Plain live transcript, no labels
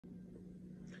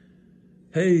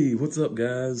Hey, what's up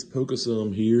guys?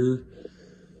 Pokesum here.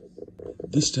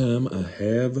 This time I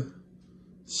have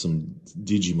some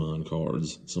Digimon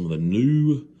cards. Some of the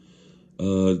new,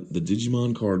 the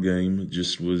Digimon card game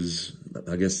just was,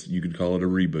 I guess you could call it a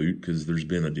reboot because there's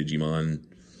been a Digimon,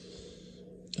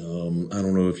 I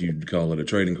don't know if you'd call it a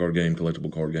trading card game,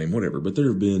 collectible card game, whatever, but there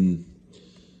have been,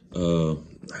 I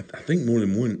think more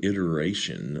than one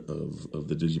iteration of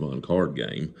the Digimon card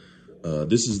game.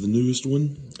 This is the newest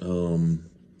one.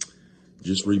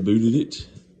 Just rebooted it.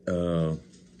 I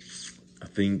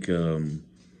think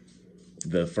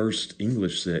the first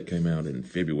English set came out in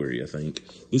February, I think.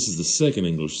 This is the second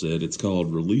English set. It's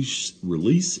called Release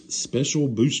Special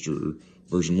Booster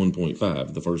version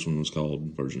 1.5. The first one was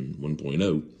called version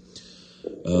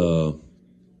 1.0.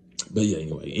 But yeah,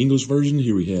 anyway, English version,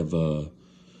 here we have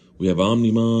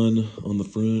Omnimon on the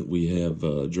front. We have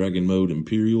Dragon Mode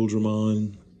Imperial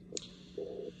Dramon.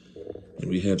 And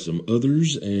we have some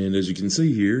others, and as you can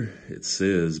see here, it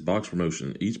says box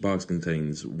promotion. Each box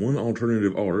contains one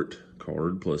alternative art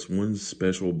card plus one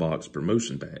special box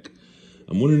promotion pack.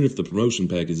 I'm wondering if the promotion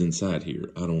pack is inside here.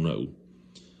 I don't know.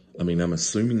 I mean, I'm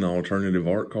assuming the alternative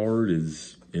art card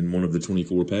is in one of the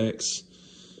 24 packs.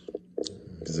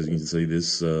 Because as you can see,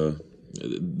 this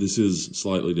is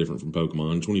slightly different from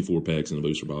Pokemon. 24 packs in the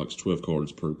booster box, 12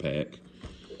 cards per pack.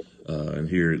 And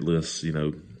here it lists, you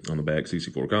know, on the back,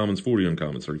 64 commons, 40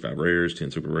 uncommons, 35 rares,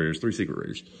 10 super rares, 3 secret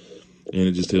rares. And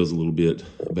it just tells a little bit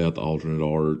about the alternate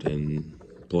art and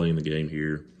playing the game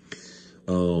here.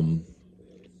 I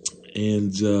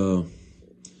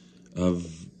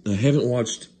haven't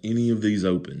watched any of these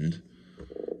opened,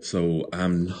 so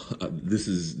this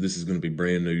is going to be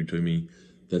brand new to me.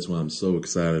 That's why I'm so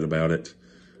excited about it.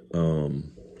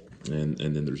 And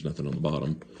then there's nothing on the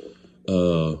bottom.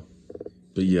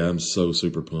 But yeah, I'm so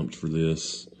super pumped for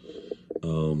this.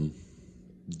 Don't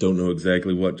know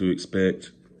exactly what to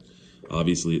expect.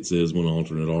 Obviously, it says one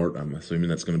alternate art. I'm assuming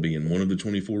that's going to be in one of the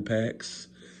 24 packs.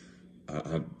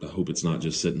 I hope it's not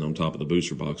just sitting on top of the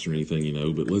booster box or anything, you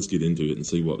know, but let's get into it and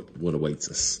see what awaits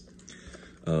us.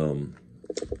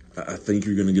 I think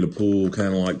you're going to get a pull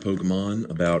kind of like Pokemon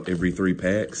about every 3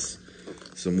 packs.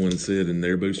 Someone said in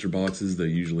their booster boxes they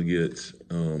usually get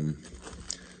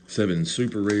 7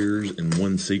 super rares and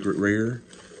 1 secret rare.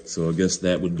 So I guess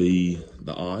that would be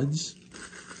the odds.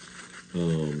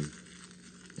 And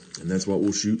that's what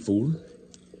we'll shoot for.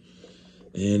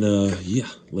 And yeah,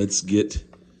 let's get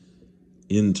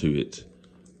into it.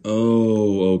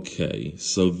 Oh, okay.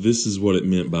 So this is what it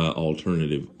meant by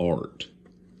alternative art.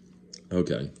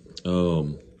 Okay.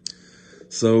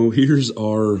 So here's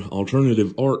our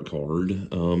alternative art card.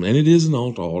 And it is an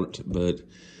alt art, but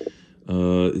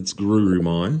it's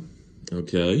Garurumon.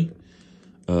 Okay.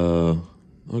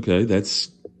 Okay,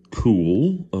 that's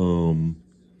cool.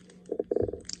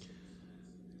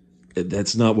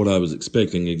 That's not what I was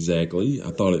expecting exactly.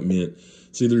 I thought it meant,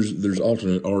 see, there's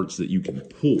alternate arts that you can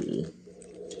pull.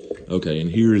 Okay,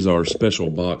 and here is our special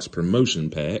box promotion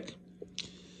pack.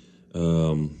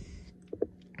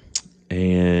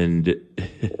 And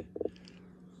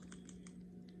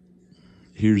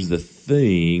here's the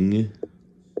thing.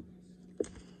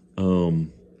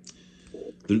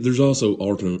 There's also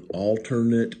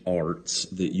alternate arts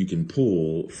that you can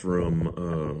pull from,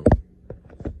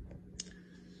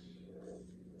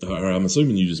 or I'm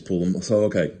assuming you just pull them. So,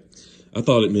 okay. I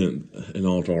thought it meant an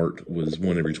alt art was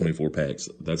one every 24 packs.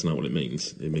 That's not what it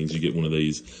means. It means you get one of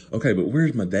these. Okay, but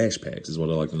where's my dash packs is what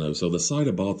I'd like to know. So the site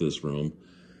I bought this from,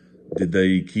 did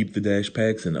they keep the dash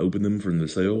packs and open them from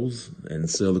themselves and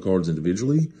sell the cards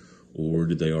individually? Or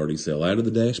did they already sell out of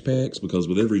the dash packs? Because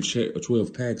with every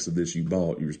 12 packs of this you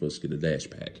bought, you were supposed to get a dash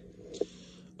pack.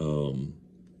 And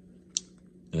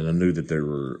I knew that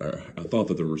I thought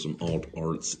that there were some alt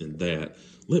arts in that.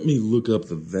 Let me look up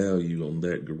the value on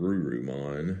that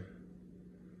Garurumon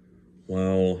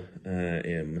while I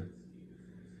am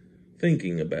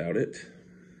thinking about it.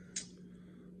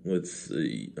 Let's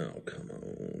see. Oh, come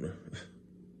on.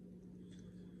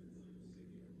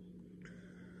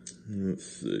 Let's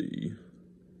see.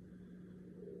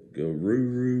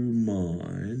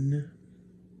 Garurumon.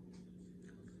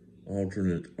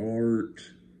 Alternate art.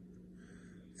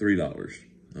 $3.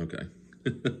 Okay.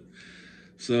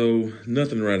 So,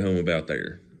 nothing to write home about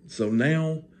there. So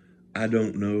now, I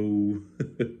don't know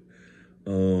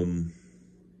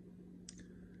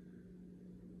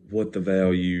what the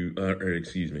value,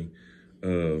 excuse me.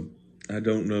 I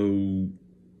don't know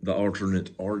the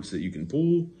alternate arts that you can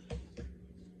pull.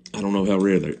 I don't know how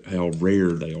rare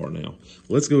they are now.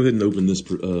 Let's go ahead and open this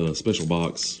special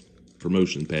box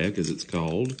promotion pack, as it's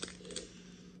called.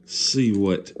 See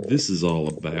what this is all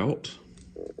about.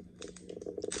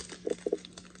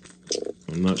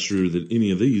 I'm not sure that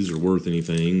any of these are worth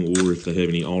anything, or if they have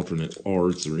any alternate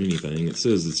arts or anything. It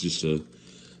says it's just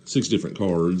 6 different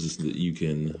cards that you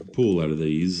can pull out of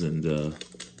these, and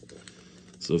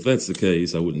so if that's the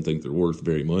case, I wouldn't think they're worth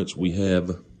very much. We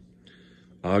have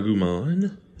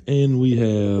Agumon, and we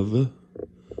have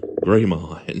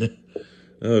Greymon.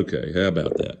 Okay, how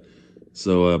about that?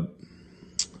 So,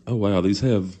 oh wow, these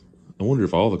have, I wonder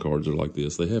if all the cards are like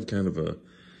this. They have kind of a,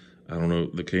 I don't know,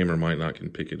 the camera might not can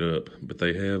pick it up, but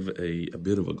they have a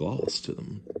bit of a gloss to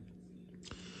them.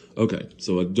 Okay,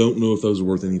 so I don't know if those are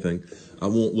worth anything. I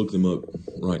won't look them up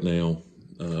right now,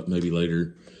 maybe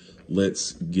later.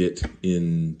 Let's get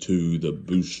into the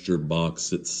booster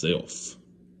box itself.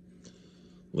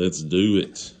 Let's do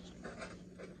it.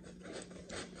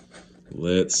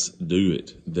 Let's do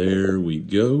it. There we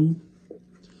go.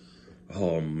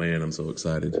 Oh man, I'm so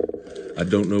excited. I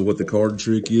don't know what the card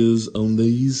trick is on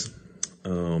these.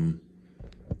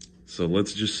 So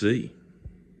let's just see.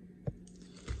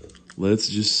 Let's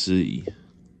just see.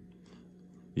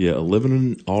 Yeah,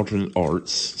 11 alternate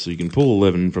arts. So you can pull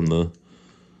 11 from the...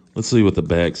 Let's see what the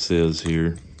back says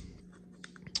here.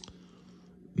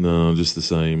 No, just the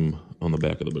same on the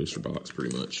back of the booster box,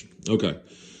 pretty much. Okay,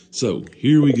 so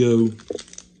here we go.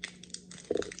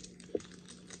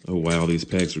 Oh, wow, these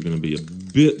packs are going to be a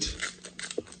bit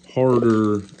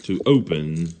harder to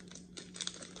open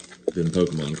than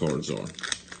Pokemon cards are.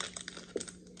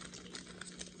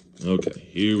 Okay,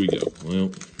 here we go.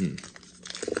 Well,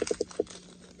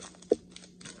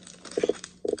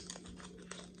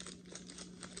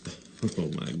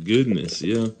 oh my goodness,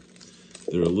 yeah.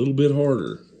 They're a little bit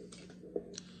harder.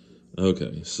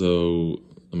 Okay, so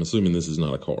I'm assuming this is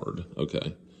not a card.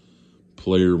 Okay.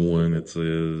 Player 1, it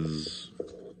says...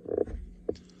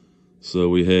 So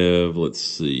we have, let's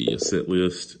see, a set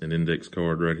list, an index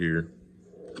card right here.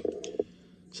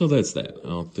 So that's that.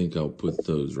 I think I'll put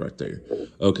those right there.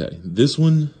 Okay, this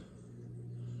one,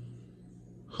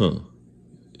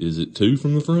 is it 2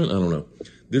 from the front? I don't know.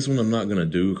 This one I'm not going to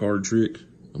do a card trick.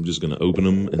 I'm just going to open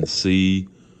them and see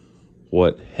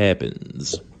what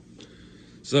happens.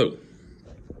 So,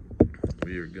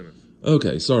 we are going to...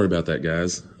 Okay, sorry about that,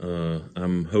 guys.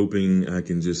 I'm hoping I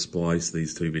can just splice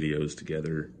these 2 videos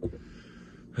together.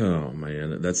 Oh,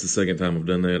 man, that's the second time I've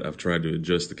done that. I've tried to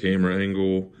adjust the camera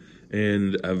angle,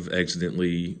 and I've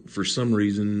accidentally, for some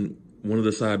reason, one of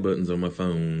the side buttons on my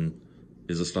phone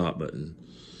is a stop button.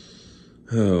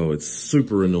 Oh, it's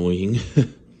super annoying,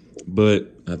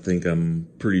 but I think I'm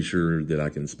pretty sure that I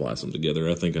can splice them together.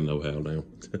 I think I know how now.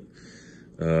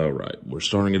 All right, we're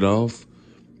starting it off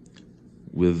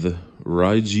with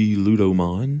Raiji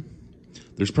Ludomon.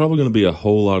 There's probably going to be a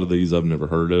whole lot of these I've never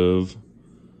heard of.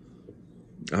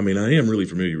 I mean, I am really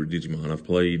familiar with Digimon. I've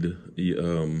played,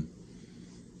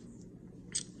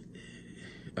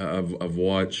 I've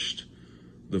watched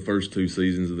the first 2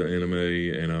 seasons of the anime,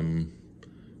 and I'm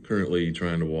currently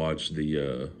trying to watch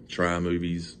the Try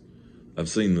movies. I've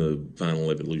seen the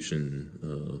Final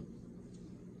Evolution,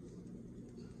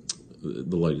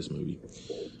 the latest movie,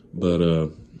 but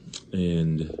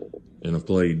and I've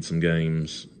played some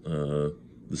games, the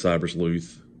Cyber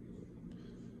Sleuth.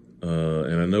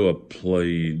 And I know I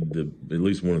played at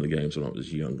least one of the games when I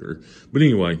was younger. But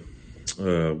anyway,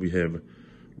 we have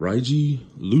Raiji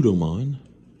Ludomon,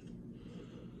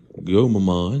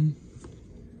 Gomamon,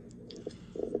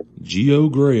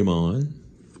 Geogreymon,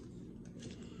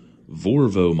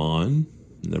 Vorvomon,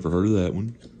 never heard of that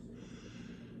one,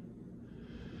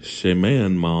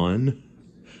 Shamanmon,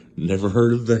 never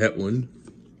heard of that one,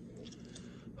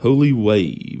 Holy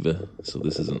Wave. So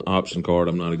this is an option card.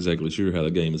 I'm not exactly sure how the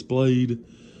game is played.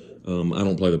 I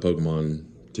don't play the Pokemon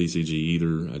TCG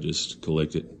either. I just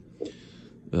collect it.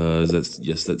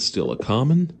 Yes, that's still a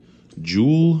common.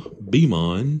 Jewel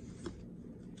Beamon.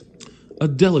 A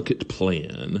Delicate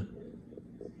Plan.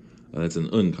 That's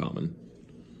an uncommon.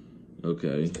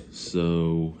 Okay,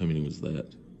 so how many was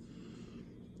that?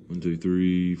 1, 2,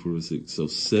 3, 4, 5, 6. So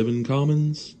 7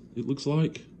 commons, it looks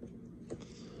like.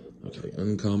 Okay,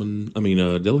 uncommon,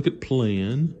 Delicate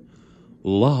Plan,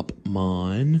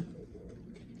 Lopmon,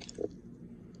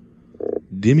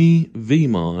 Demi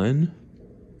Vmon,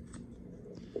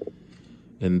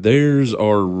 and there's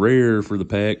our rare for the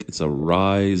pack. It's a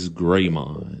Rise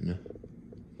Greymon.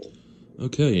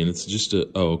 Okay, and it's just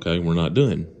okay, we're not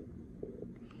done.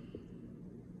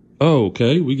 Oh,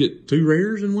 okay, we get 2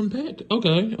 rares in 1 pack.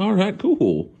 Okay, all right,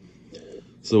 cool.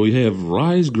 So we have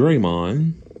Rise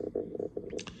Greymon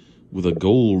with a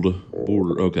gold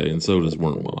border. Okay, and so does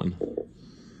Wormmon.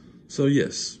 So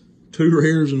yes, 2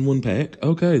 rares in 1 pack.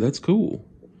 Okay, that's cool.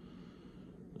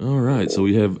 All right, so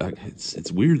we have,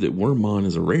 it's weird that Wormmon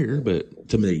is a rare, but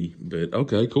to me, but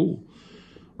okay, cool.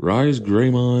 Rise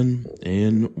Greymon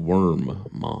and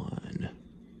Wormmon.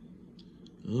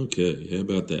 Okay, how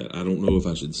about that? I don't know if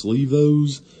I should sleeve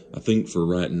those. I think for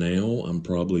right now, I'm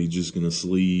probably just going to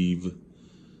sleeve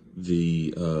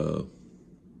the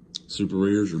super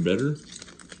rares or better.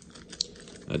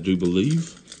 I do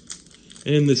believe.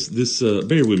 And this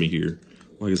bear with me here.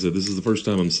 Like I said, this is the first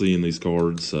time I'm seeing these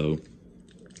cards, so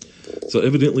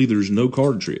evidently there's no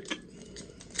card trick.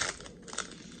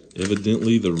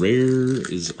 Evidently the rare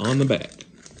is on the back.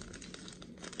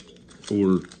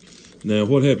 Or now,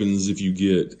 what happens if you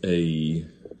get a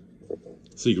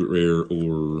secret rare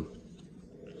or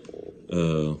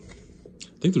I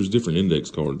think there's different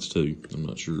index cards too. I'm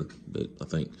not sure, but I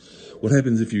think what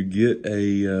happens if you get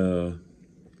a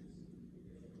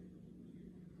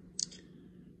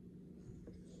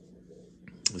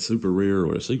super rare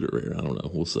or a secret rare? I don't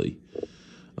know. We'll see.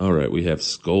 All right, we have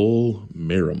Skull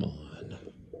Meramon.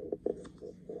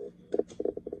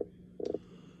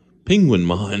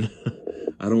 Penguinmon.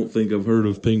 I don't think I've heard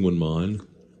of Penguinmon.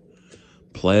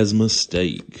 Plasma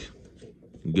Steak.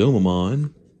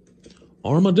 Gomamon.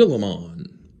 Armadillomon.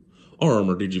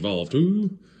 Armor Digivolve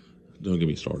 2. Don't get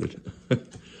me started.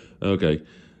 Okay.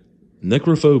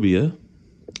 Necrophobia.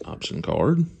 Option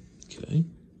card. Okay.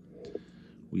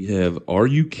 We have Are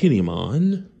You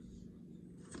Kiddymon?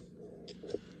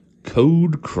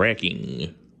 Code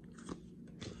Cracking.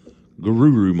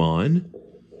 Garurumon.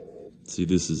 See,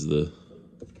 this is the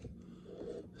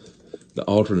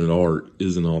alternate art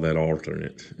isn't all that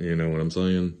alternate. You know what I'm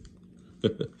saying?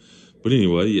 But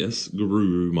anyway, yes,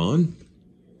 Garurumon.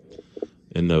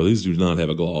 And no, these do not have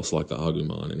a gloss like the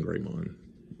Agumon and Greymon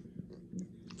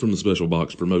from the special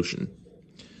box promotion.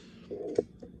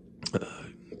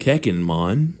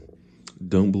 Kakinmon.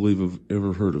 Don't believe I've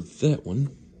ever heard of that one.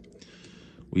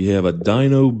 We have a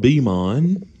Dino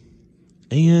Beamon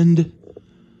and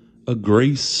a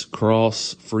Grace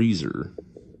Cross Freezer.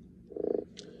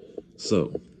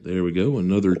 So, there we go.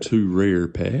 Another 2 rare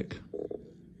pack.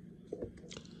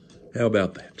 How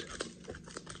about that?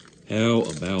 How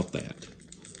about that?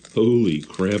 Holy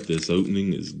crap, this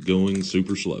opening is going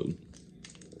super slow.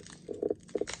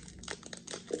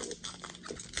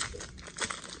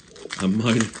 I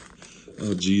might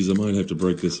have to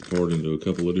break this apart into a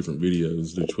couple of different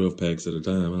videos, do 12 packs at a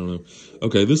time, I don't know.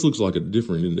 Okay, this looks like a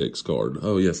different index card.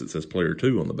 Oh yes, it says Player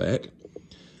 2 on the back.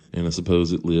 And I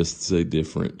suppose it lists a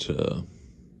different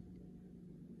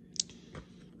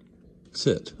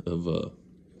set of,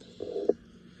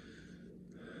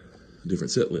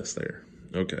 different set list there.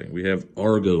 Okay, we have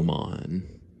Argomon.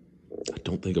 I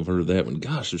don't think I've heard of that one.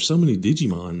 Gosh, there's so many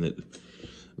Digimon that...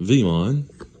 Vmon.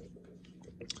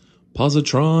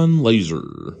 Positron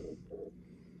Laser.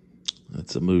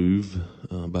 That's a move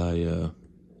by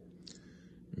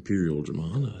Imperial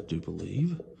Dramon, I do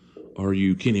believe. Are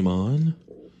You Kiddymon?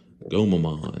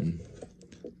 Gomamon.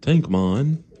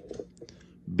 Tankmon.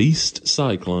 Beast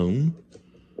Cyclone.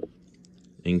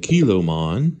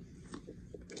 Ankylomon.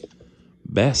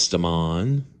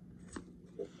 Bastamon.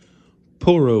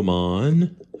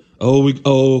 Poromon.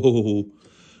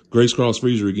 Grace Cross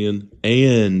Freezer again.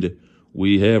 And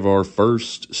we have our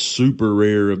first super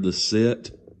rare of the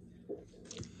set.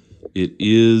 It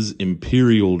is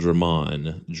Imperial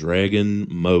Dramon, Dragon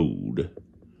Mode.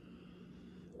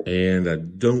 And I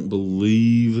don't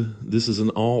believe this is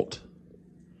an alt.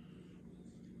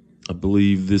 I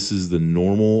believe this is the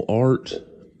normal art.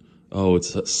 Oh,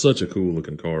 it's such a cool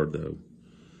looking card, though.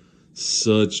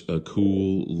 Such a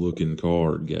cool looking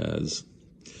card, guys.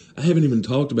 I haven't even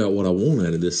talked about what I want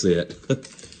out of this set.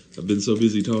 I've been so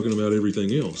busy talking about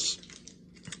everything else.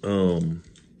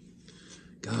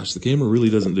 Gosh, the camera really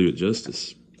doesn't do it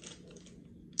justice.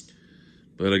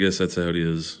 But I guess that's how it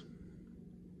is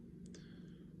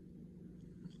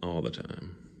all the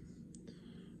time.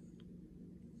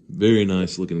 Very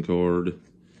nice looking card.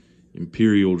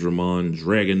 Imperial Dramon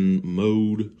Dragon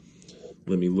Mode.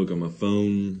 Let me look on my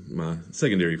phone, my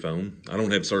secondary phone. I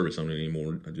don't have service on it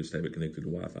anymore. I just have it connected to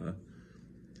Wi-Fi.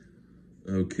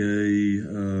 Okay,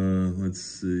 let's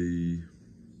see.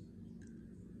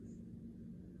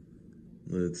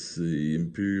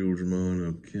 Imperial Dramon,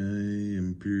 okay.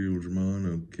 Imperial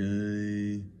Dramon,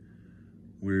 okay.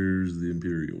 Where's the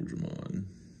Imperial Dramon?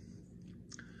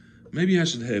 Maybe I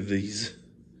should have these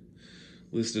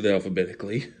listed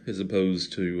alphabetically as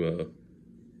opposed to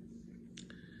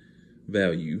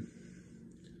value.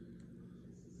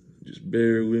 Just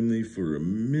bear with me for a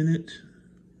minute.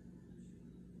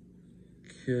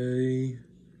 Okay.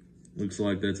 Looks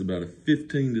like that's about a $15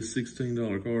 to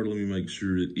 $16 card. Let me make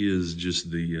sure it is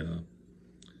just the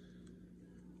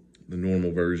The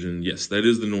normal version. Yes, that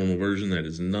is the normal version. That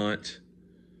is not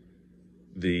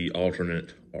the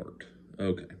alternate art.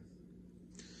 Okay.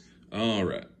 All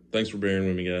right. Thanks for bearing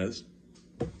with me, guys.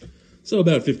 So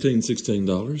about $15,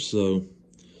 $16. So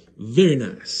very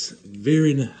nice.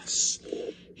 Very nice.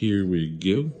 Here we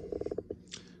go.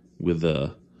 With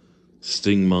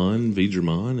Stingmon,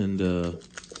 Veedramon, and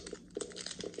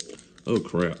oh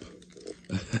crap.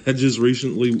 I just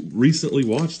recently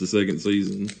watched the second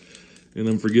season, and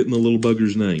I'm forgetting the little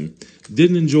bugger's name.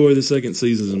 Didn't enjoy the second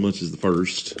season as much as the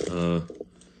first. I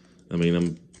mean,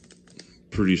 I'm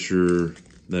pretty sure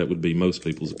that would be most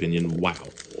people's opinion. Wow.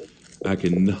 I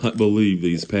cannot believe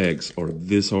these packs are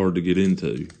this hard to get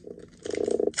into.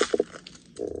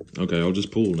 Okay, I'll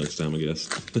just pull next time, I guess.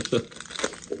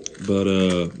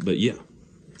 But yeah.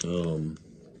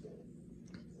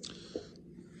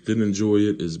 Didn't enjoy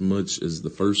it as much as the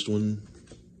first one.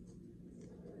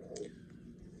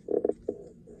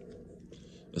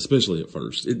 Especially at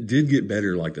first. It did get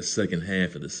better like the second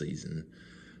half of the season.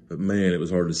 But man, it was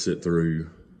hard to sit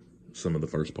through some of the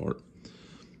first part.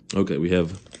 Okay, we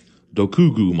have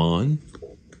Dokugumon.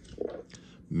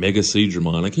 Mega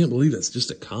Seadramon. I can't believe that's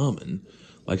just a common.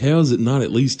 Like, how is it not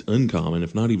at least uncommon,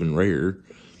 if not even rare?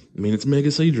 I mean, it's Mega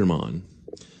Seadramon.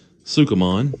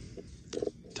 Sukamon.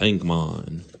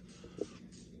 Tankmon.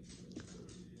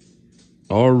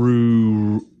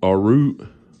 Aruraumon?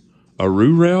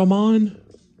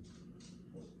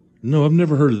 No, I've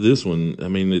never heard of this one. I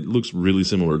mean, it looks really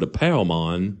similar to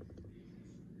Palmon.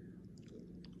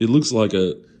 It looks like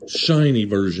a shiny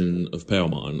version of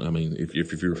Palmon. I mean, if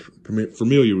you're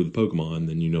familiar with Pokemon,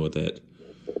 then you know what that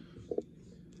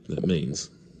means.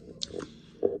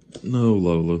 No,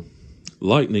 Lola.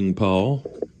 Lightning Paw.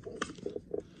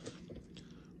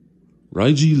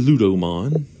 Raiji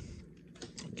Ludomon.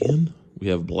 Again, we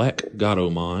have Black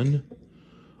Gatomon.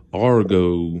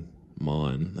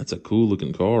 Argomon. That's a cool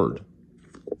looking card.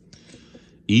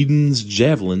 Eden's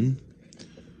Javelin.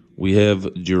 We have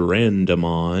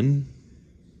Durandamon.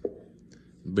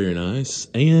 Very nice.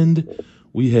 And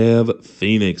we have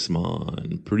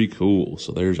Phoenixmon. Pretty cool.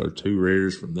 So there's our 2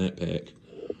 rares from that pack.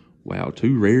 Wow,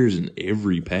 2 rares in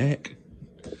every pack?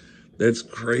 That's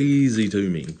crazy to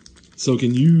me. So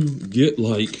can you get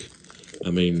like,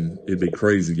 I mean, it'd be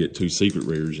crazy to get 2 secret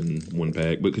rares in one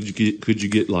pack, but could you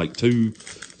get like 2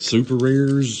 super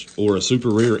rares or a super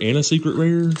rare and a secret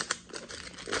rare?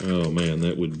 Oh man,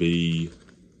 that would be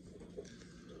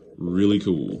really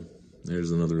cool.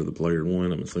 There's another of the player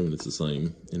one. I'm assuming it's the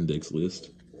same index list.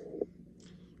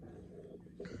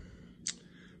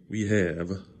 We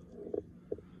have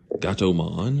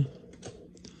Gatomon,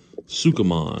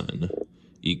 Sukamon,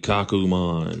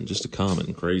 Ikakumon, just a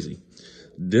common, crazy.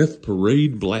 Death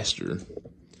Parade Blaster.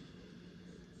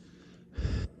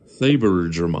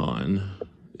 Saberdramon.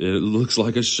 It looks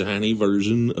like a shiny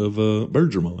version of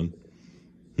Birdramon.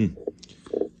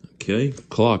 Okay,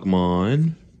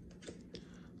 Clockmon.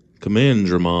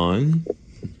 Commandramon.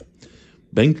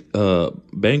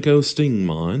 Banco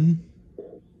Stingmon.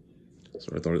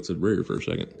 Sorry, I thought it said rare for a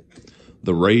second.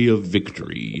 The Ray of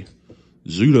Victory.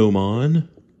 Zudomon.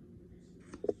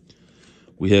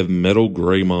 We have Metal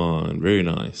Greymon. Very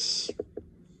nice.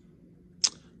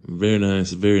 Very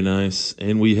nice, very nice.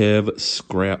 And we have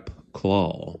Scrap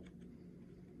Claw.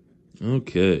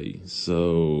 Okay,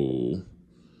 so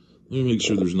let me make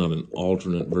sure there's not an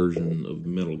alternate version of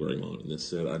Metal Greymon in this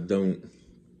set. I don't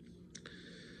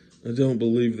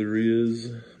believe there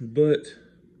is, but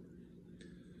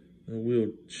I will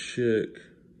check.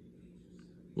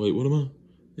 Wait, what am I?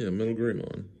 Yeah, Metal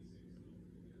Greymon.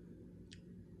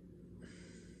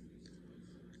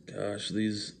 Gosh,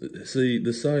 see,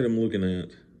 the site I'm looking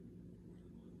at.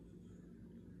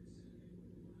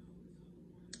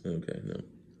 Okay, no.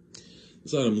 The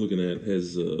site I'm looking at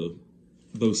has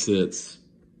both sets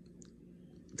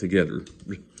together.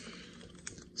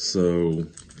 So,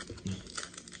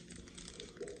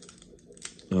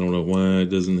 I don't know why it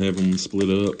doesn't have them split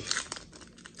up.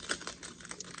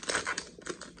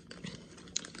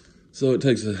 So it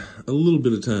takes a little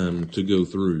bit of time to go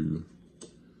through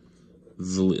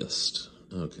the list.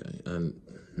 Okay,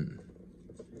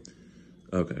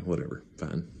 okay, whatever,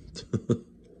 fine.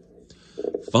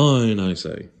 Fine, I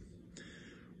say.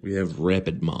 We have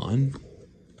Rapidmon,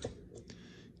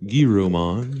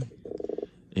 Giromon,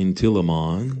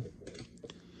 Antilamon.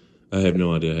 I have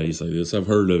no idea how you say this. I've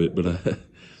heard of it, but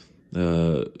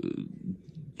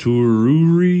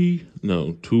Turimon.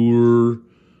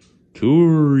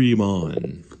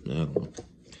 I don't know.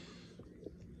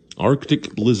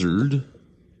 Arctic Blizzard.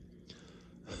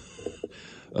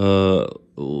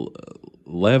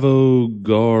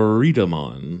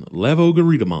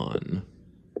 Lavogaridamon.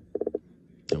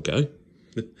 Okay.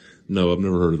 No, I've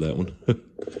never heard of that one.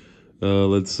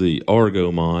 Let's see.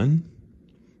 Argomon.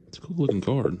 It's a cool looking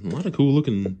card. A lot of cool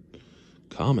looking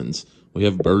commons. We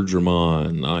have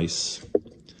Bergermon. Nice.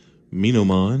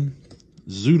 Minomon.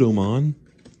 Zudomon.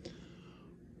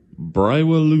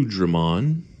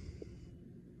 Briwaludramon.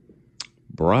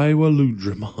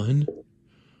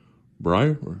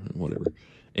 Briar? Or whatever.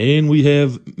 And we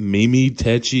have Mimi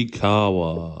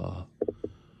Tachikawa.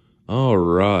 All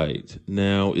right.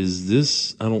 Now, is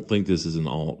this... I don't think this is an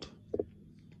alt.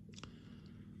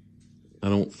 I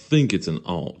don't think it's an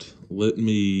alt. Let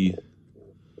me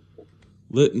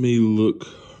look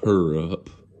her up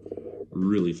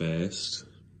really fast.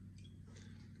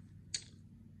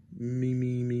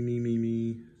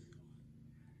 Me.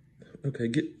 Okay,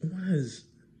 why is...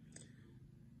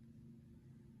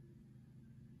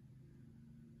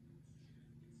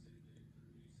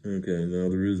 Okay, no,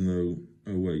 there is no...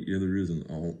 Oh, wait, yeah, there is an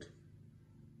alt.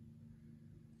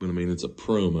 But, I mean, it's a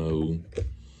promo.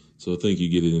 So I think you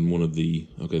get it in one of the...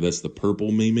 Okay, that's the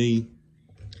purple Mimi.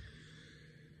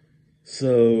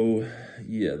 So,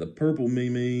 yeah, the purple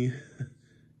Mimi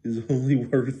is only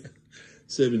worth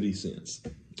 70 cents.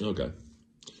 Okay.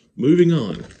 Moving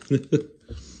on.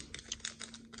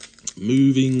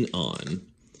 Moving on.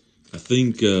 I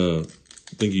think you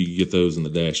can get those in the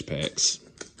dash packs.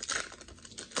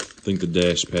 I think the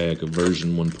dash pack of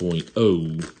version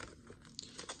 1.0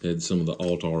 had some of the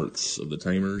alt arts of the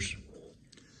tamers.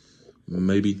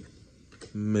 Maybe.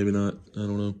 Maybe not. I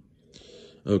don't know.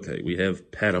 Okay, we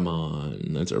have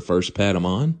Patamon. That's our first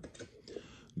Patamon.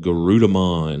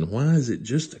 Garudamon. Why is it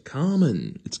just a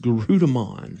common? It's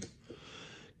Garudamon.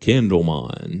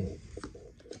 Candlemon.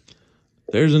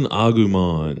 There's an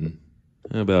Agumon.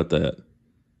 How about that?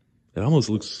 It almost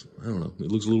looks, I don't know,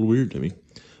 it looks a little weird to me.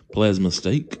 Plasma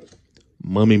Stake.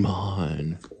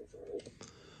 Mummymon.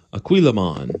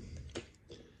 Aquilamon.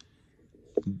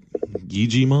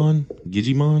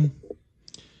 Gigimon?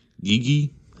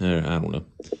 Gigi? I don't know.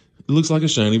 It looks like a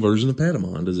shiny version of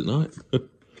Patamon, does it not?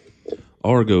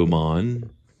 Argomon.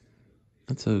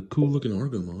 That's a cool looking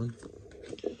Argomon.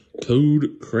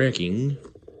 Code Cracking.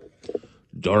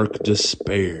 Dark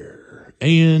Despair.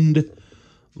 And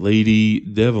Lady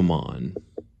Devamon.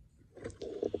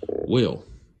 Well,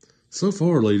 so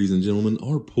far, ladies and gentlemen,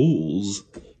 our pulls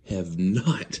have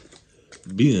not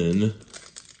been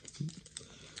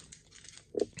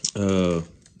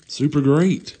super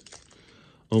great.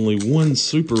 Only one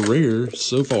super rare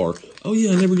so far. Oh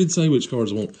yeah, I never did say which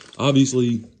cards I want.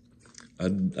 Obviously,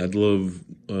 I'd love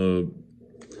the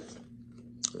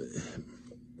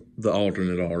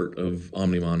alternate art of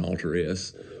Omnimon Ultra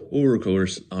S, or of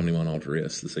course Omnimon Ultra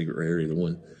S, the secret rare, either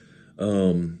one.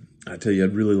 I tell you,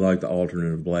 I'd really like the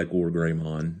alternate of Black War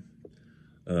Greymon,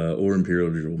 or Imperial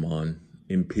Dramon,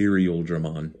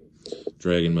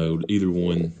 Dragon Mode, either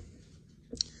one.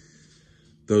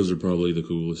 Those are probably the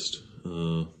coolest.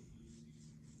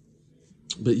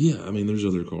 But yeah, I mean, there's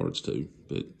other cards too.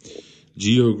 But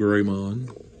Geo Greymon,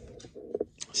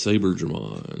 Saber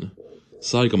Dramon,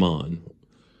 Psychomon.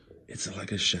 It's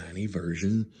like a shiny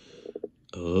version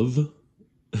of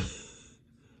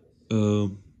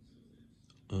oh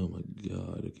my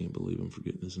god, I can't believe I'm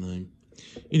forgetting his name.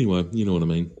 Anyway, you know what I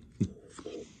mean.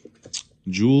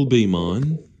 Jewel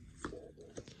Beamon,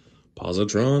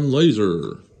 Positron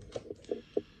Laser,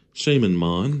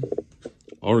 Shamanmon,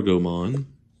 Argomon,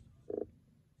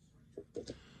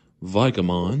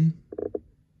 Vicamon.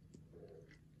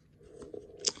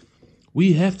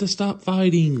 We have to stop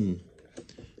fighting.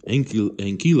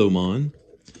 Ankylomon.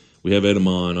 We have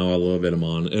Edamon. Oh, I love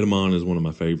Edamon. Edamon is one of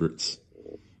my favorites.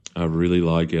 I really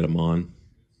like Edamon.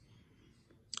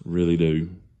 Really do.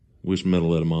 Wish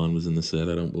Metal Edamon was in the set.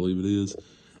 I don't believe it is.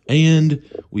 And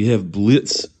we have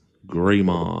Blitz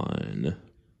Greymon.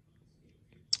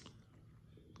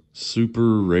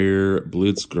 Super rare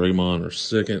Blitz Greymon, our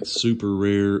second super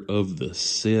rare of the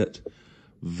set.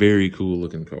 Very cool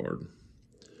looking card.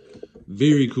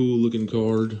 Very cool looking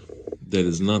card. That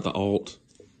is not the alt.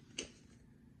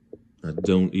 I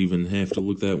don't even have to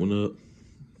look that one up.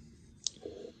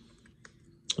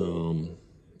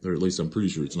 Or at least I'm pretty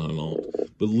sure it's not an alt.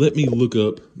 But let me look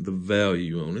up the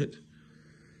value on it.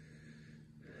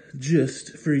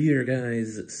 Just for your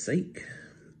guys' sake.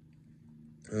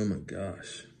 Oh my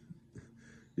gosh.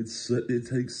 It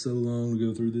takes so long to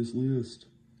go through this list.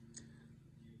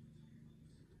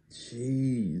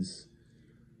 Jeez.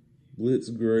 Blitz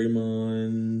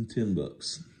Greymon,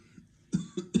 $10.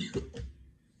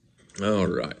 All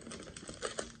right.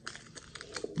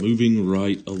 Moving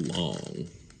right along.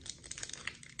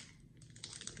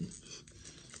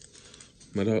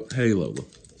 My dog. Hey, Lola.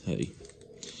 Hey.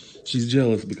 She's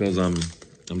jealous because I'm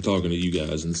talking to you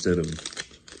guys instead of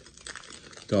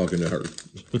talking to her.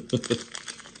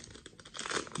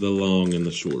 The long and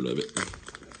the short of it.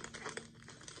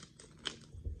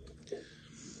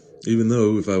 Even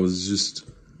though if I was just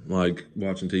like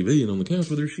watching TV and on the couch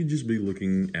with her, she'd just be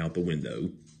looking out the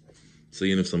window,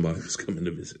 seeing if somebody was coming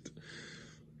to visit.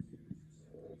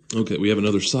 Okay, we have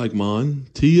another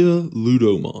Psychmon, Tia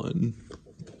Ludomon,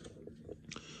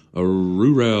 a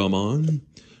Ruraumon,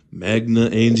 Magna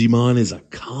Angimon is a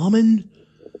common?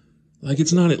 Like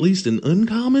it's not at least an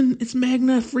uncommon? It's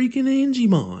Magna freaking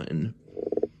Angimon.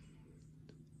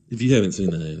 If you haven't seen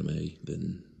that anime,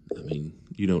 then, I mean,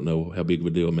 you don't know how big of a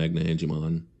deal Magna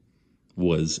Angimon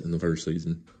was in the first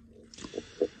season.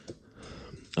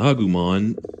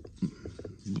 Agumon,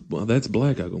 well, that's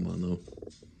Black Agumon, though.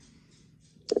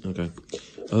 Okay.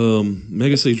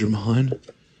 Mega Seadramon,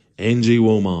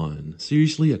 Angiwomon.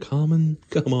 Seriously, a common?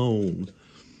 Come on.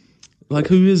 Like,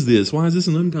 who is this? Why is this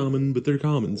an uncommon, but they're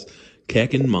commons?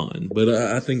 Kakenmon. But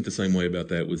I think the same way about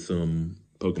that with some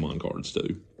Pokemon cards,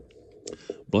 too.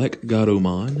 Black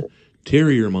Gatomon,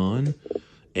 Terriermon,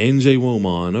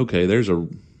 Angiwomon. Okay, there's a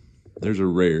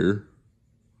rare.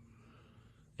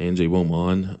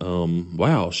 Angiwomon.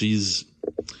 Wow, she's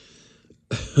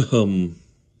well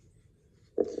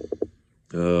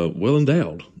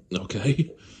endowed.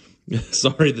 Okay.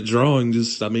 Sorry, the drawing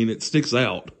just, I mean, it sticks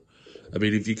out. I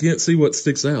mean, if you can't see what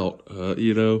sticks out,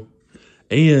 you know.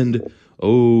 And,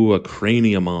 oh, a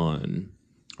Craniamon.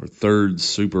 Our third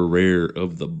super rare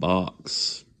of the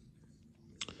box.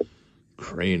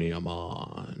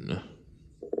 Craniamon.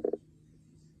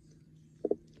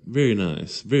 Very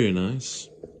nice, very nice.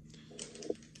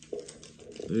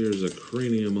 There's a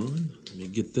Craniamon. Let me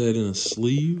get that in a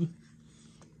sleeve.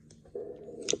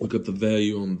 Look up the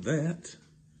value on that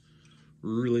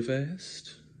really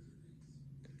fast.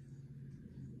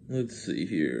 Let's see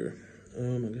here.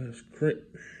 Oh my gosh,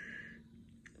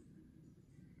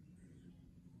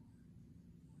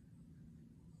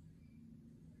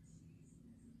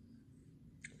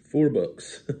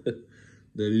 $4.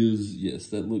 That is, yes,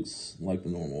 that looks like the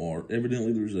normal art.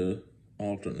 Evidently there's a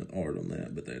alternate art on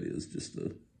that, but that is just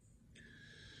the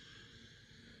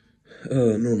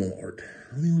normal art.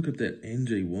 Let me look up that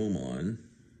Angiwomon.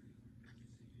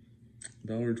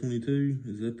 $1.22.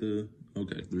 Is that the...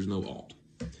 Okay, there's no alt.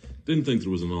 Didn't think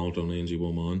there was an alt on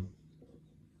Angiwomon.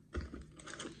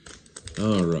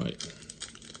 All right.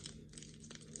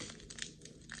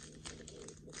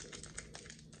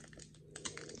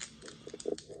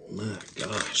 My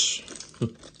gosh.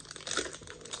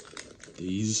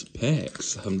 These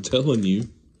packs, I'm telling you.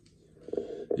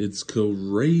 It's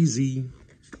crazy.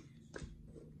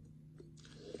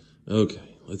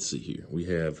 Okay, let's see here. We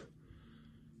have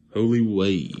Holy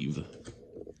Wave,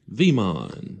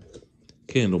 Vmon,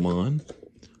 Candlemon,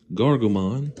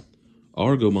 Gargomon,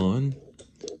 Argomon,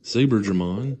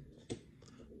 Saberdramon,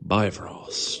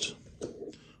 Bifrost,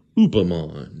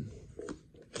 Upamon,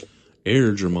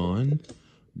 Airdramon,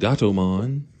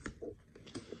 Gatomon,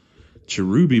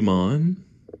 Cherubimon,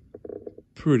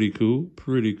 pretty cool,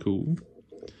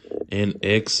 and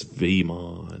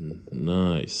XVmon,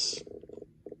 nice.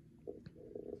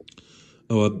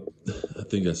 Oh, I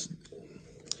think I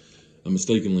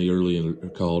mistakenly earlier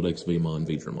called XVmon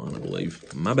Vidramon, I believe.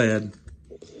 My bad.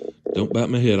 Don't bite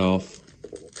my head off.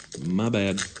 My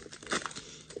bad.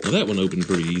 Now that one opened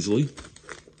pretty easily.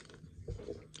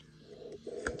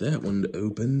 That one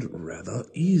opened rather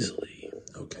easily.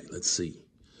 Okay, let's see.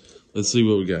 Let's see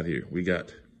what we got here. We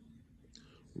got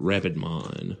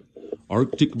Rapidmon,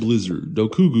 Arctic Blizzard,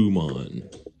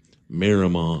 Dokugumon,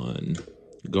 Marimon,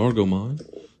 Gargomon,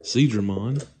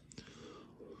 Seadramon,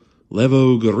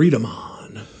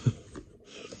 Levogaridamon,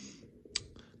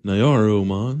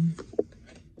 Nyaromon,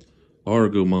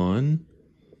 Argomon.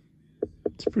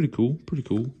 It's pretty cool,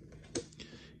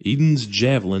 Eden's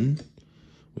Javelin.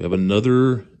 We have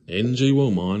another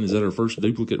Angiwomon. Is that our first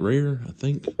duplicate rare? I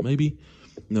think, maybe.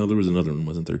 No, there was another one,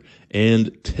 wasn't there?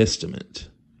 And Testament.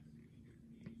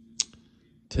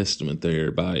 Testament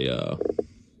there by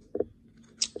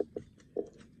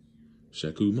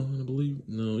Shakumon, I believe.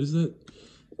 No, is that?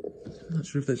 I'm not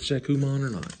sure if that's Shakumon or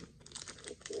not.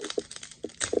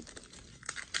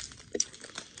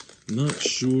 Not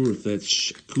sure if that's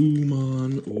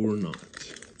Shakumon or not.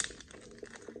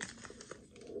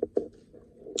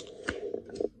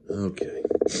 Okay,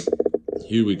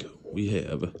 here we go. We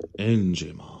have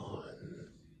Angimon,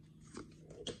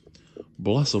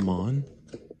 Blossomon,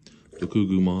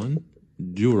 Dokugumon,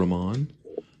 Duramon,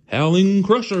 Howling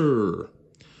Crusher,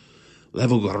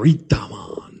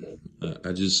 Levogaridamon.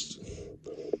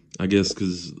 I guess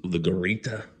because the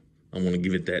garita, I want to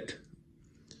give it that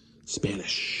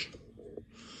Spanish.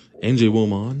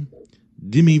 Angelomon,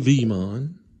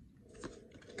 Dimivimon,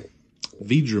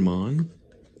 Vidramon,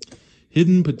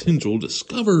 Hidden Potential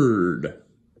Discovered.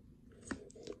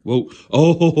 Whoa.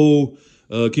 Oh,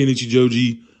 Kenichi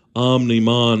Joji,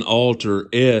 Omnimon Alter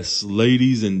S.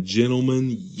 Ladies and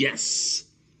gentlemen, yes.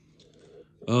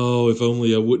 Oh, if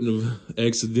only I wouldn't have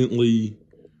accidentally.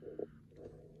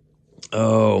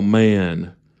 Oh,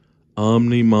 man.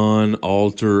 Omnimon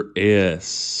Alter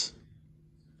S.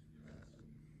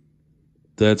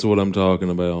 That's what I'm talking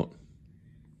about.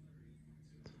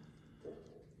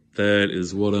 That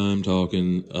is what I'm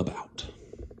talking about.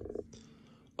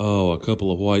 Oh, a couple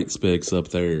of white specks up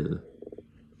there.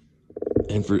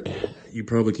 And for you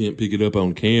probably can't pick it up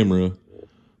on camera,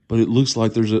 but it looks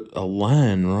like there's a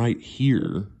line right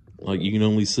here. Like you can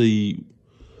only see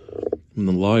when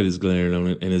the light is glaring on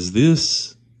it. And is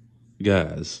this,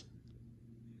 guys?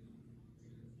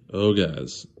 Oh,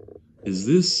 guys. Is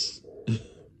this...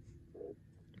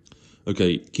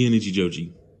 Okay, Kenichi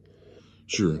Joji.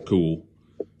 Sure, cool.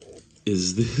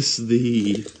 Is this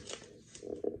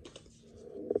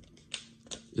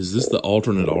the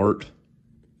alternate art?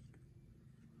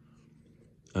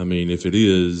 I mean, if it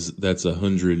is, that's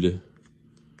 $100.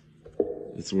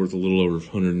 It's worth a little over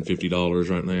 $150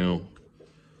 right now.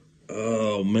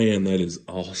 Oh man, that is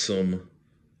awesome.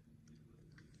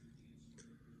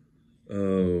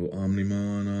 Oh,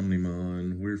 Omnimon,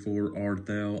 Omnimon, wherefore art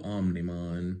thou,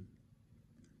 Omnimon?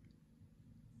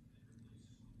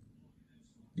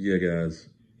 Yeah, guys,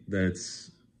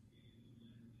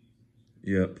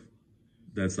 yep,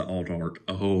 that's the alt art.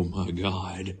 Oh my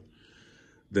God.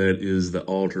 That is the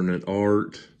alternate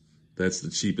art. That's the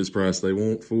cheapest price they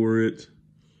want for it.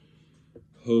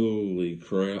 Holy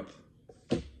crap.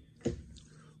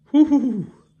 Whoo!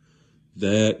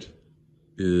 That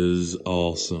is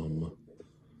awesome.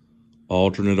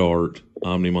 Alternate art,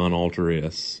 Omnimon Alter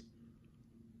S.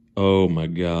 Oh my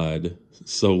God.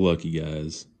 So lucky,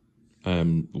 guys.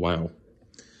 Wow.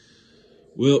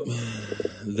 Well,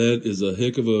 that is a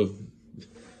heck of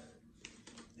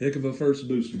a first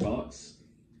booster box.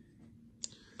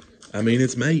 I mean,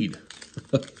 it's made.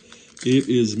 It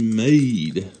is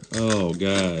made. Oh,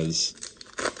 guys.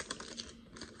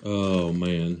 Oh,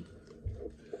 man.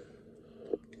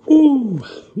 Whoo.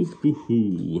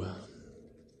 Whoo.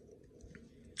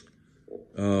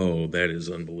 Oh, that is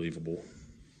unbelievable.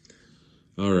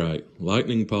 All right.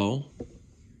 Lightning Paw.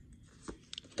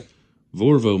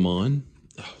 Vorvomon.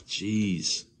 Oh,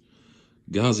 jeez.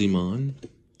 Gazimon.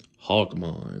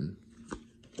 Hawkmon.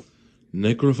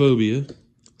 Necrophobia.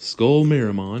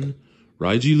 Skullmeramon.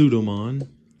 Rygiludomon.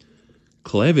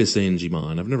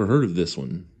 Clavicangimon. I've never heard of this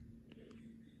one.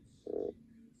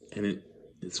 And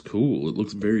it's cool. It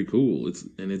looks very cool.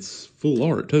 It's full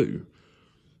art too.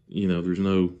 You know, there's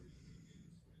no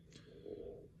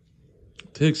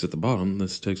text at the bottom.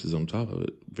 This text is on top of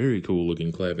it. Very cool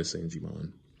looking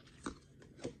Clavicangimon.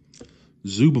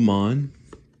 Zubamon.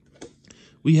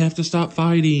 We have to stop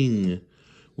fighting.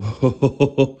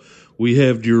 Whoa. We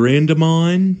have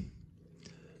Durandamon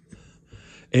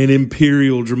and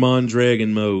Imperial Dramon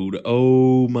Dragon mode.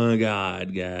 Oh my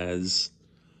God, guys.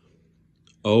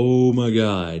 Oh my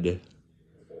God.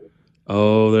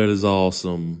 Oh, that is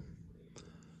awesome.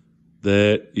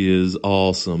 That is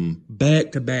awesome.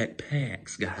 Back-to-back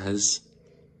packs, guys.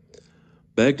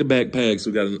 Back-to-back packs.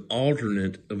 We got an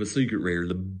alternate of a secret rare.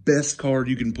 The best card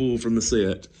you can pull from the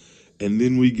set. And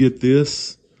then we get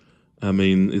this. I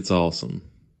mean, it's awesome.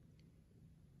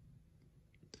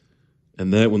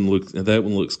 And that one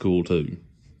looks cool too.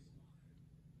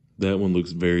 That one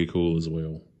looks very cool as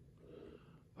well.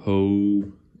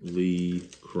 Holy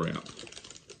crap.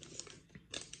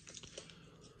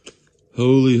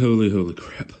 Holy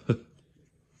crap.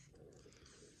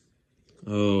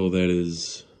 Oh, that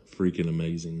is freaking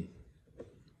amazing.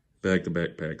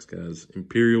 Back-to-back packs, guys.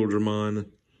 Imperial Dramon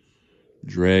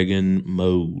Dragon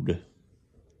mode.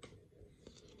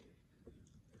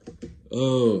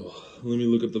 Oh, let me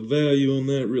look up the value on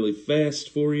that really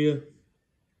fast for you.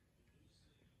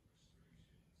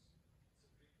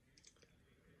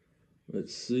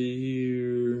 Let's see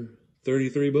here.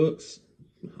 33 bucks.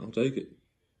 I'll take it.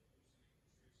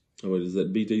 Oh, wait, is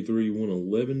that BT3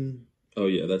 111? Oh,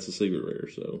 yeah, that's a secret rare,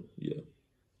 so, yeah.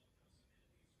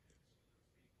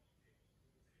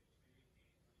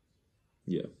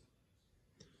 Yeah.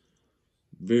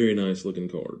 Very nice looking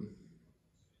card.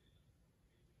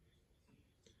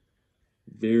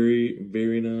 Very,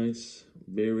 very nice.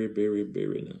 Very, very,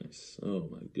 very nice. Oh,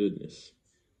 my goodness.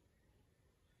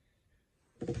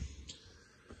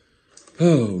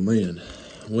 Oh, man.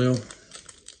 Well,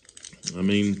 I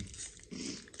mean,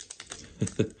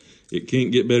 it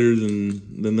can't get better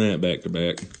than that back to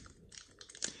back.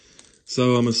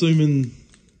 So I'm assuming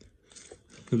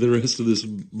the rest of this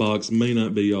box may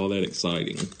not be all that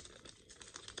exciting.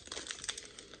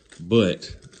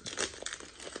 But,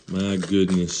 my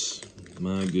goodness,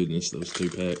 those 2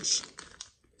 packs.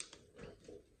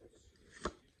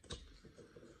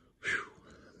 Whew,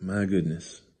 my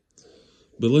goodness.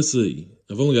 But let's see.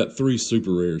 I've only got 3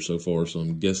 super rares so far, so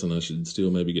I'm guessing I should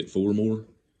still maybe get 4 more.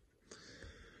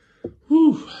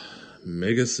 Whew.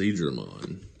 Mega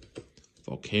Seadramon.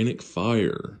 Volcanic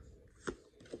Fire.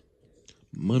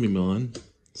 Mummymon.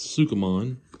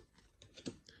 Sukamon.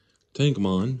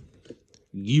 Tankmon.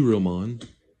 Giromon.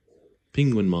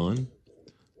 Penguinmon.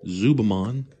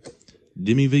 Zubamon.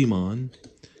 Demivimon.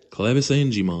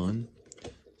 Clavicangimon.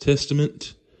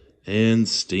 Testament. And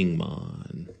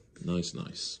Stingmon. Nice,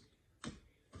 nice.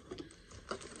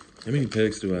 How many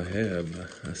packs do I have?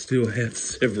 I still have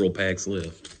several packs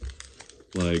left.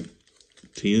 Like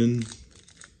 10.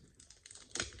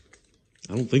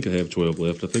 I don't think I have 12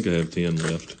 left. I think I have 10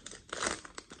 left.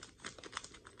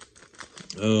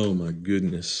 Oh my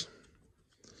goodness.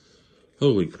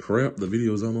 Holy crap, the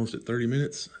video is almost at 30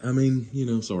 minutes. I mean, you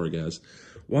know, sorry guys.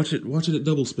 Watch it at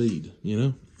double speed, you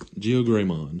know?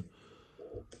 Geogreymon.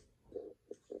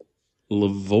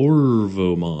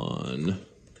 Lavorvomon.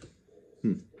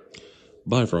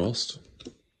 Bifrost.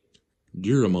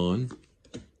 Guramon.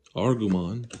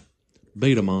 Argumon.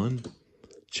 Betamon.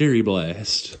 Cherry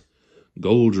Blast.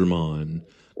 Goldramon.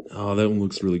 Oh, that one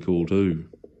looks really cool too.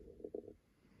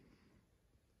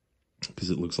 Because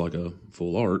it looks like a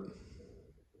full art.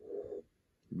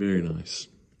 Very nice.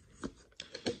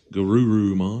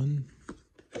 Garurumon.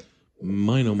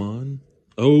 Minomon.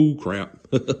 Oh, crap.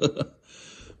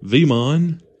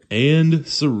 Vmon. And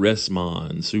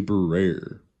Ceresmon. Super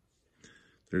rare.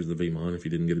 There's the Vmon if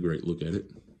you didn't get a great look at it.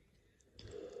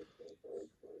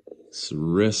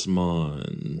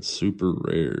 Ceresmon. Super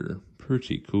rare.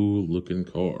 Pretty cool looking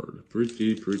card.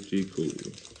 Pretty cool.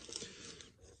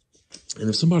 And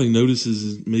if somebody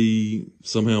notices me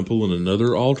somehow pulling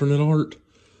another alternate art,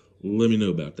 let me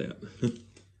know about that.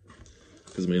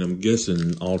 Because, I mean, I'm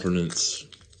guessing alternates...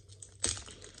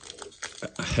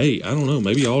 Hey, I don't know.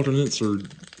 Maybe alternates are 1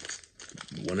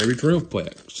 every 12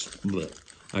 packs. But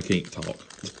I can't talk.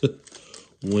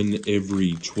 1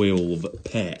 every 12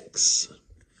 packs.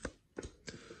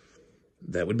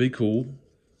 That would be cool.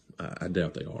 I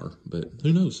doubt they are, but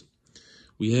who knows?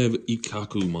 We have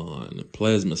Ikakumon,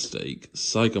 Plasma Stake,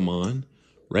 Psychomon,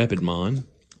 Rapidmon,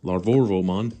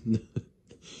 Larvorvomon,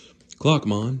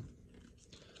 Clockmon,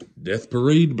 Death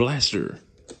Parade Blaster,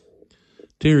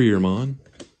 Terriermon,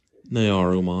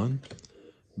 Nairomon,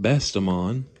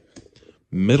 Bastamon,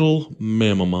 Metal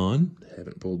Mamamon,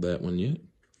 haven't pulled that one yet,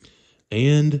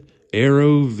 and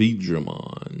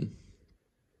Aerovedramon.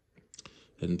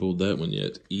 Hadn't pulled that one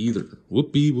yet either.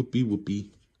 Whoopee.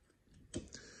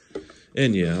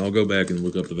 And yeah, I'll go back and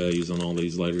look up the values on all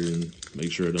these later and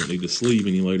make sure I don't need to sleeve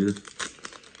any later.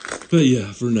 But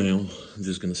yeah, for now, I'm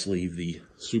just going to sleeve the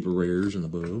super rares and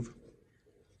above.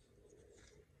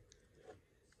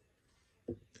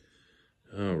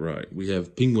 Alright, we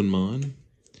have Penguinmon,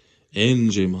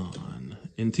 Angemon,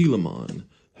 Antilamon,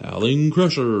 Howling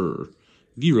Crusher,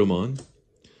 Giromon,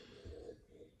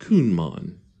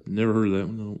 Kunmon. Never heard of that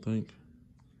one, I don't think.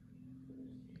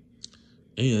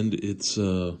 And it's,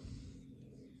 I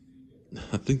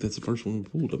think that's the first one we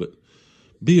pulled of it.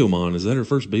 Biomon, is that her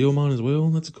first Biomon as well?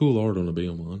 That's a cool art on a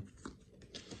Biomon.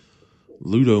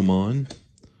 Ludomon,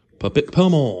 Puppet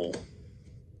Pummel,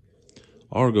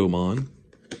 Argomon,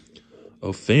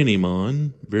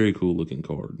 Ophanimon, very cool looking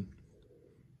card.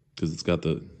 Because it's got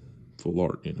the full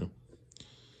art, you know.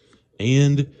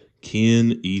 And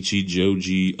Ken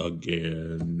Ichijoji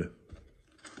again.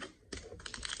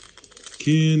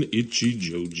 Ken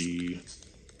Ichijoji.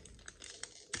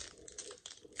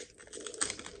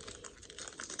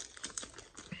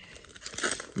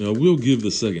 Now, we'll give the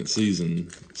second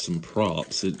season some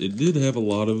props. It did have a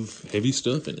lot of heavy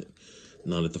stuff in it.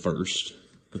 Not at the first.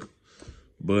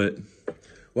 But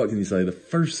what can you say? The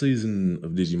first season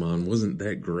of Digimon wasn't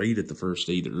that great at the first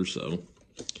either, so...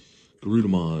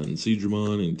 Garudamon,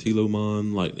 Seadramon, and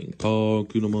Tilomon, Lightning Paw,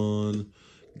 Kunamon,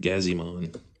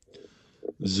 Gazimon.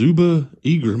 Zuba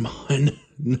Eagermon.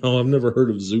 No, I've never heard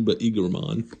of Zuba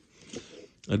Eagermon.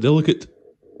 A delicate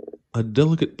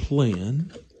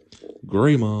plan.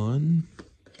 Greymon.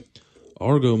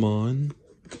 Argomon.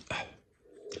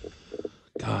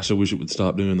 Gosh, I wish it would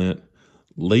stop doing that.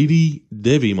 Lady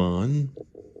Devimon.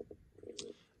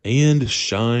 And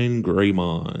Shine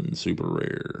Greymon. Super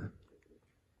rare.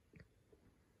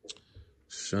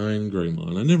 Shine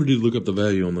Greymon. I never did look up the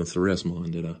value on the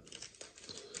Ceresmon, did I?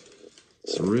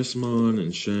 Ceresmon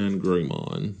and Shine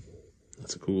Greymon.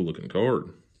 That's a cool looking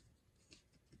card.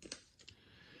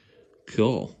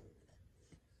 Cool.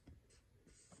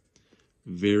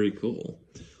 Very cool.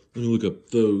 Let me look up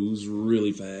those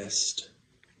really fast.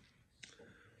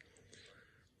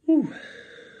 Whew.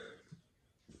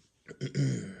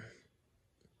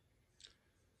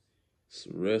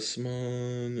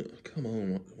 Ceresmon. Come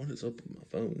on. What is up with my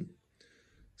phone?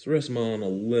 Ceresmon,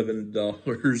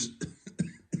 $11.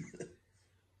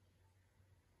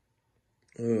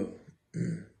 Oh.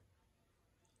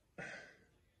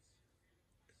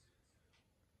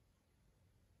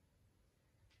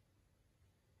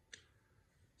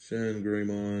 Shine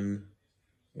Greymon.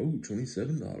 Oh,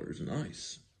 $27.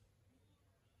 Nice.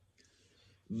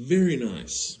 Very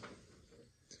nice.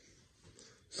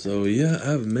 So, yeah,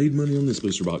 I've made money on this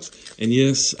booster box. And,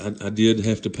 yes, I did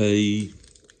have to pay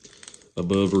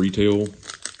above retail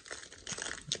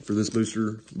for this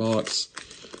booster box.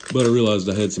 But I realized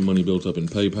I had some money built up in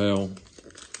PayPal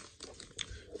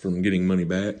from getting money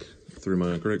back through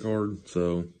my credit card.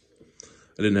 So,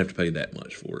 I didn't have to pay that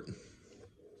much for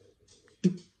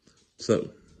it. So,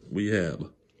 we have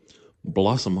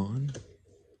Blossomon,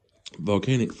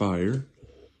 Volcanic Fire,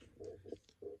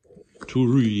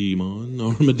 Turimon,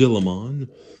 Armadillomon,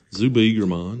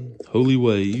 Zubigermon, Holy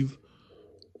Wave,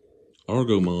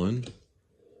 Argomon,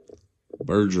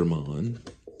 Bergermon,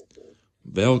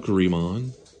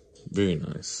 Valkyremon, very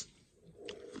nice.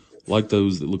 Like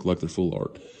those that look like they're full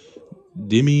art.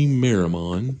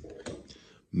 Demi-Meramon,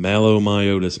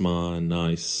 Malomyotismon,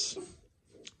 nice.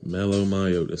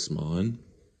 Malomyotismon,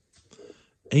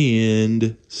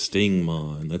 and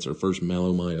Stingmon. That's our first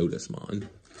Malomyotismon.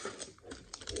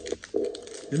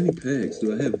 How many packs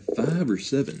do I have? 5 or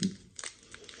 7?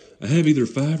 I have either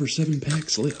 5 or 7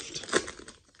 packs left.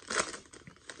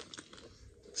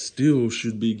 Still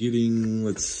should be getting,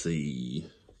 let's see,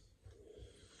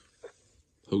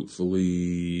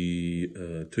 hopefully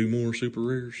 2 more super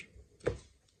rares.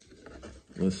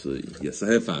 Let's see. Yes,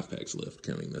 I have 5 packs left,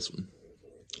 counting this one.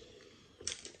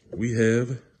 We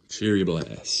have Cherry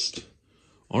Blast,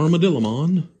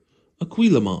 Armadillomon,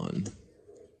 Aquilamon.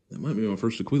 That might be my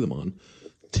first Aquilamon.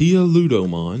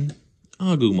 Teoludomon,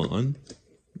 Agumon,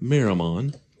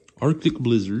 Meramon, Arctic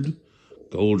Blizzard,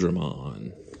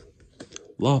 Goldramon,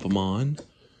 Lopamon,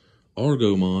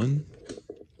 Argomon,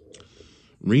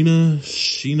 Rena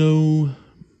Shinomiya.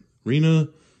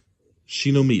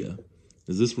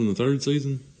 Is this from the 3rd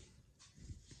season?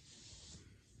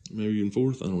 Maybe even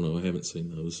 4th? I don't know. I haven't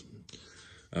seen those.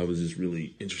 I was just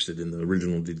really interested in the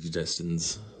original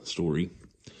Digidestin's story.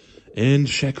 And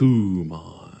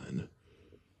Shakumon.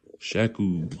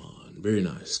 Shakumon. Very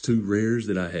nice. 2 rares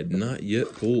that I had not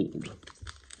yet pulled.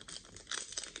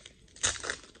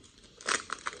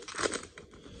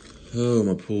 Oh,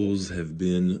 my pulls have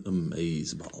been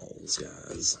amazeballs,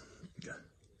 guys.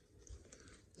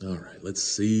 All right, let's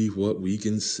see what we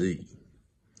can see.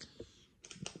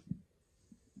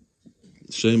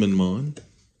 Shamanmon,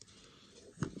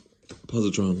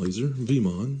 Positron Laser,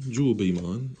 Vmon, Jewel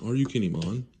Beamon,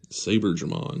 Aryukinimon,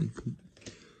 Sabergermon.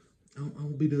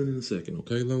 I'll be done in a second,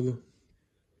 okay, Lola?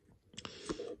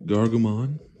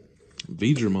 Gargomon,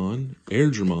 Veedramon,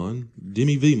 Airgermon,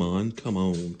 Demi-Vmon, come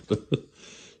on.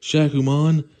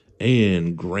 Shakumon,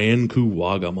 and Grand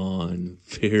Kuwagamon.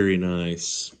 Very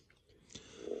nice.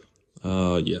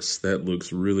 Yes, that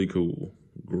looks really cool.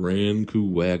 Grand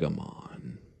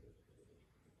Kuwagamon.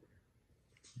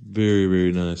 Very,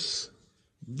 very nice.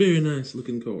 Very nice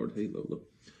looking card. Hey, Lola.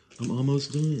 I'm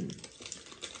almost done.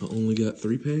 I only got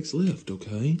 3 packs left,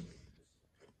 okay?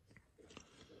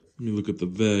 Let me look up the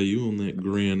value on that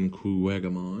Grand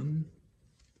Kuwagamon.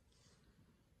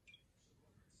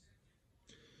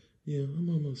 Yeah, I'm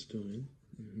almost done.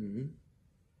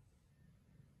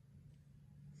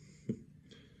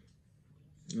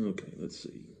 Okay, let's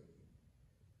see.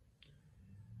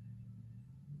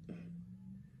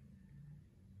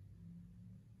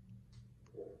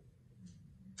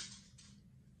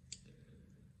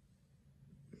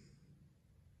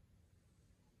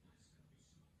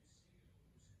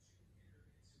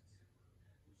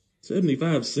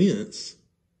 $0.75.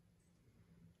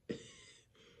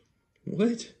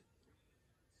 What?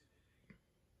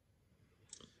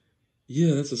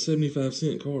 Yeah, that's a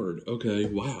 75-cent card. Okay,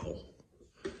 wow.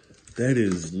 That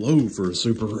is low for a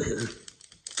super rare.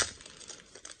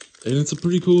 And it's a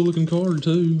pretty cool looking card,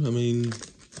 too. I mean,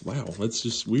 wow, that's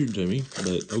just weird to me,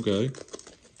 but okay.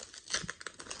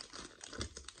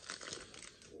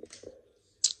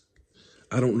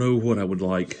 I don't know what I would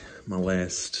like my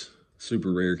last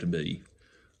super rare to be.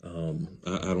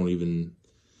 I don't even,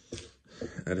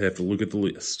 I'd have to look at the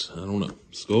list. I don't know.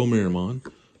 Skullmeramon,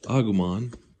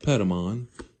 Agumon, Patamon,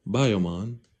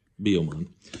 Biomon, Betamon,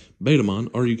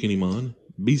 Aryukinimon,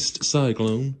 Beast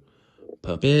Cyclone,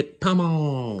 Puppet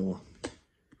Pummel,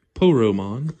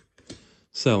 Poromon,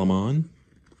 Salamon,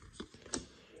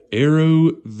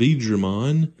 Arrow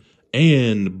Vidramon,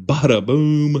 and Bada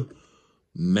Boom,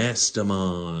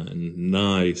 Mastamon.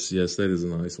 Nice. Yes, that is a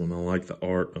nice one. I like the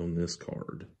art on this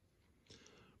card.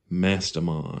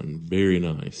 Mastamon. Very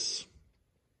nice.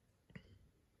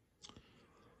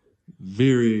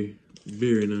 Very,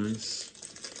 very nice.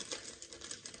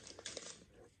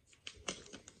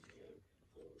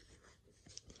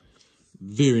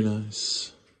 Very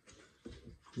nice.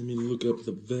 Let me look up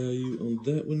the value on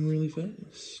that one really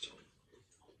fast.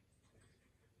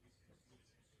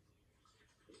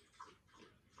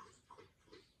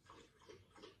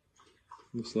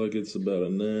 Looks like it's about a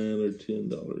 $9 or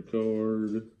 $10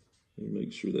 card. Let me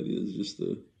make sure that is just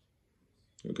the...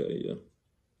 Okay, yeah.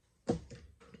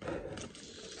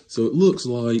 So it looks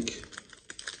like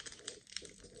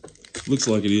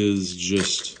it is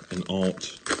just an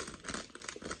alt.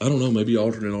 I don't know, maybe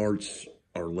alternate arts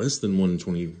are less than 1 in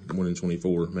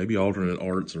 24. Maybe alternate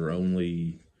arts are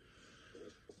only...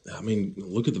 I mean,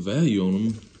 look at the value on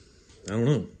them. I don't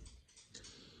know.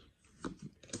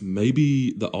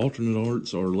 Maybe the alternate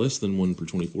arts are less than 1 per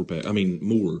 24 pack. I mean,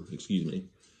 more, excuse me.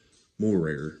 More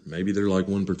rare. Maybe they're like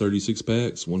 1 per 36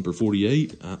 packs, 1 per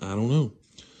 48. I don't know.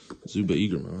 Zuba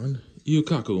Eagermon,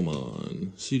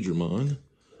 Iokakomon, Seadramon,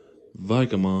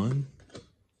 Vicamon,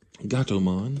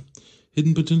 Gatomon,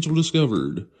 Hidden Potential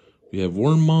Discovered. We have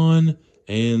Wormmon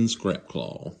and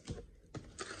Scrapclaw.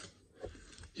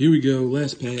 Here we go,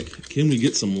 last pack. Can we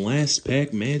get some last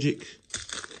pack magic?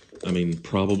 I mean,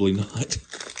 probably not.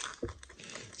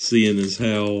 Seeing as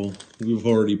how we've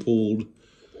already pulled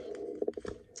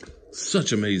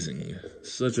such amazing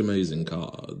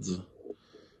cards.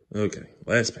 Okay,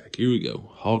 last pack. Here we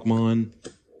go. Hawkmon,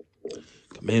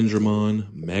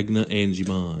 Commandramon, Magna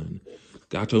Angimon,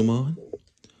 Gatomon,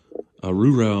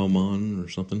 Aruraumon or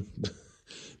something,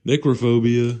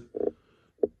 Necrophobia,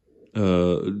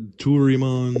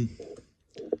 Turimon,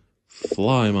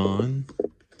 Flymon,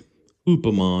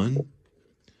 Upamon,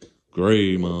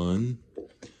 Greymon,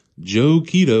 Joe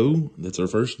Keto, that's our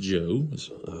first Joe, as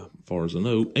far as I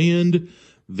know, and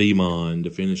Vmon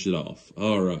to finish it off.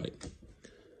 All right.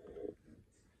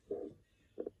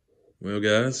 Well,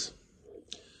 guys,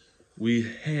 we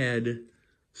had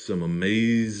some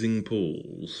amazing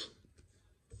pulls.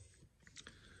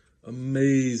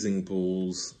 Amazing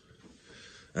pulls.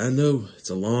 I know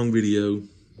it's a long video,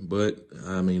 but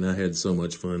I mean, I had so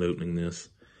much fun opening this.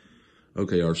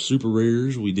 Okay, our super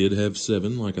rares, we did have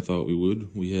 7, like I thought we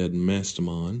would. We had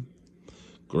Mastamon,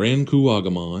 Grand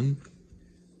Kuwagamon,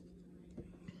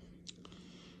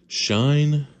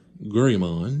 Shine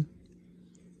Greymon,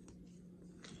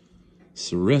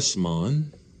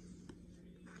 Ceresmon,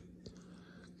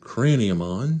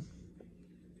 Craniamon,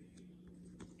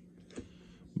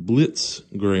 Blitz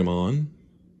Greymon.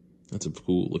 That's a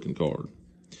cool looking card.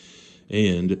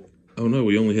 And, oh no,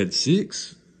 we only had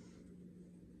 6?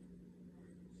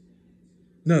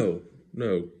 No.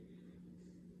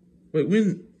 Wait,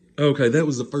 when? Okay, that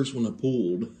was the first one I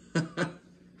pulled.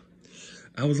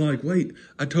 I was like, wait,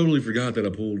 I totally forgot that I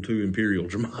pulled 2 Imperial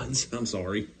Dramons. I'm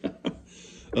sorry.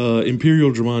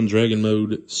 Imperial Dramon Dragon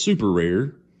Mode Super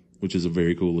Rare, which is a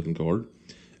very cool looking card.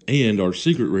 And our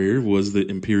secret rare was the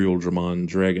Imperial Dramon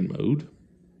Dragon Mode.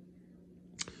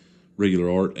 Regular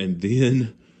art. And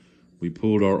then we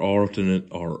pulled our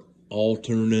alternate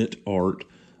art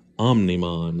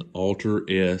Omnimon Alter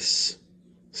S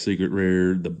secret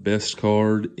rare, the best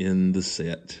card in the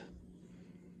set.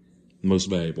 Most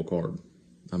valuable card.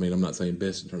 I mean, I'm not saying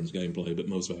best in terms of gameplay, but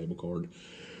most valuable card.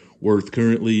 Worth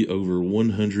currently over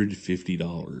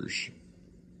 $150.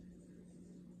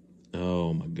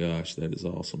 Oh my gosh, that is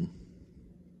awesome.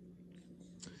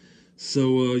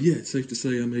 So, yeah, it's safe to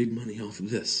say I made money off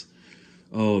of this.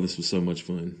 Oh, this was so much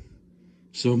fun.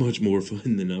 So much more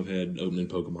fun than I've had opening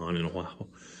Pokemon in a while.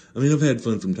 I mean, I've had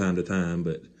fun from time to time,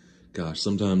 but gosh,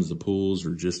 sometimes the pulls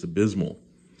are just abysmal.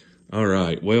 All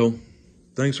right, well,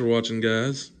 thanks for watching,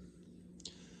 guys.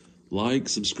 Like,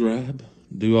 subscribe,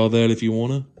 do all that if you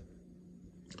want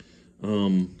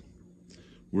to.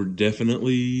 We're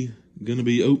definitely going to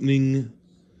be opening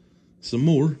some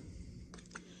more.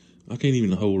 I can't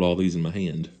even hold all these in my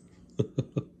hand.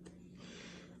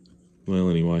 Well,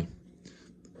 anyway.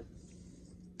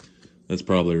 That's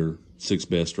probably our 6th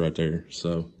best right there.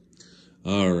 So,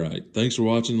 all right. Thanks for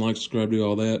watching. Like, subscribe, do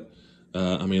all that.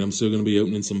 I mean, I'm still going to be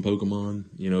opening some Pokemon.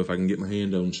 You know, if I can get my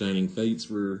hand on Shining Fates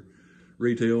for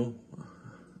retail.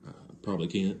 I probably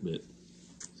can't, but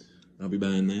I'll be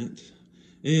buying that.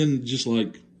 And just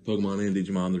like Pokemon and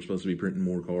Digimon, they're supposed to be printing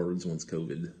more cards once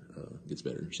COVID gets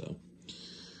better. So,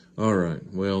 all right.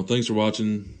 Well, thanks for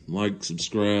watching. Like,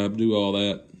 subscribe, do all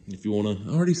that if you want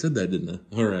to. I already said that, didn't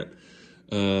I? All right.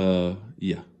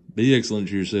 Yeah. Be excellent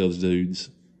to yourselves, dudes.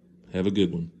 Have a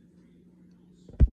good one.